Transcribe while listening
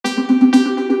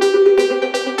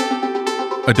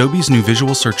Adobe's new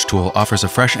visual search tool offers a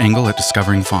fresh angle at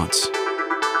discovering fonts.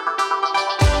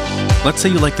 Let's say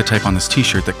you like the type on this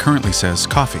t-shirt that currently says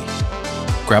coffee.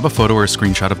 Grab a photo or a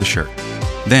screenshot of the shirt.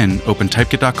 Then open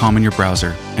typekit.com in your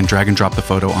browser and drag and drop the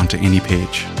photo onto any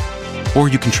page. Or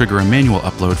you can trigger a manual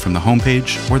upload from the home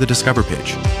page or the Discover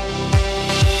page.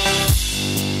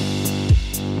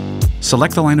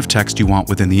 Select the line of text you want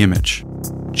within the image.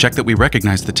 Check that we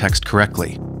recognize the text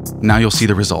correctly. Now you'll see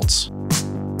the results.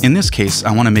 In this case,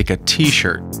 I want to make a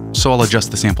t-shirt, so I'll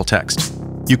adjust the sample text.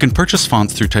 You can purchase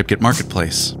fonts through Typekit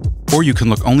Marketplace, or you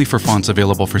can look only for fonts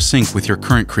available for sync with your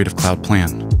current Creative Cloud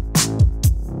plan.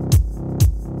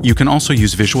 You can also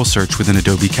use visual search within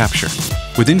Adobe Capture.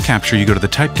 Within Capture, you go to the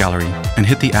Type Gallery and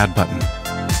hit the Add button.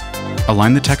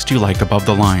 Align the text you like above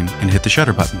the line and hit the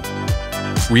Shutter button.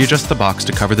 Readjust the box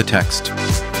to cover the text.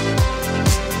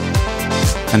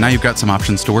 And now you've got some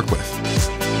options to work with.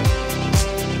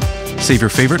 Save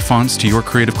your favorite fonts to your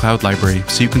Creative Cloud library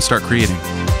so you can start creating.